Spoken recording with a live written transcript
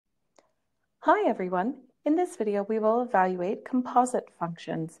Hi everyone! In this video we will evaluate composite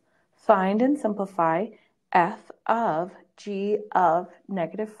functions. Find and simplify f of g of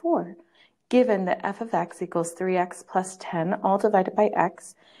negative 4, given that f of x equals 3x plus 10 all divided by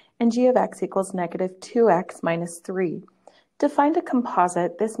x, and g of x equals negative 2x minus 3. To find a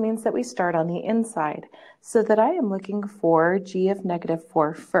composite, this means that we start on the inside, so that I am looking for g of negative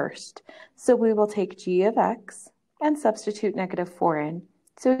 4 first. So we will take g of x and substitute negative 4 in.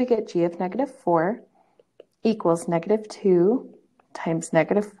 So we get g of negative 4 equals negative 2 times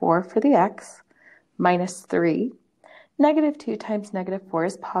negative 4 for the x minus 3. Negative 2 times negative 4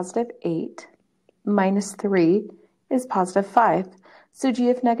 is positive 8 minus 3 is positive 5. So g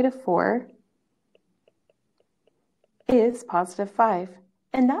of negative 4 is positive 5.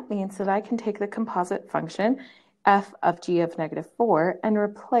 And that means that I can take the composite function f of g of negative 4 and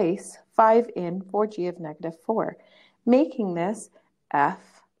replace 5 in for g of negative 4, making this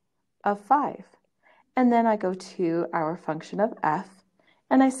f of 5. And then I go to our function of f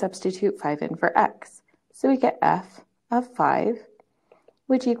and I substitute 5 in for x. So we get f of 5,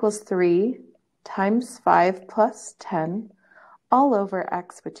 which equals 3 times 5 plus 10 all over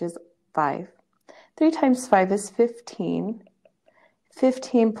x, which is 5. 3 times 5 is 15.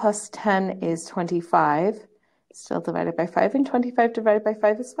 15 plus 10 is 25, still divided by 5, and 25 divided by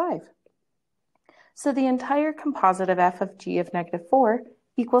 5 is 5. So the entire composite of f of g of negative 4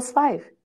 equals 5.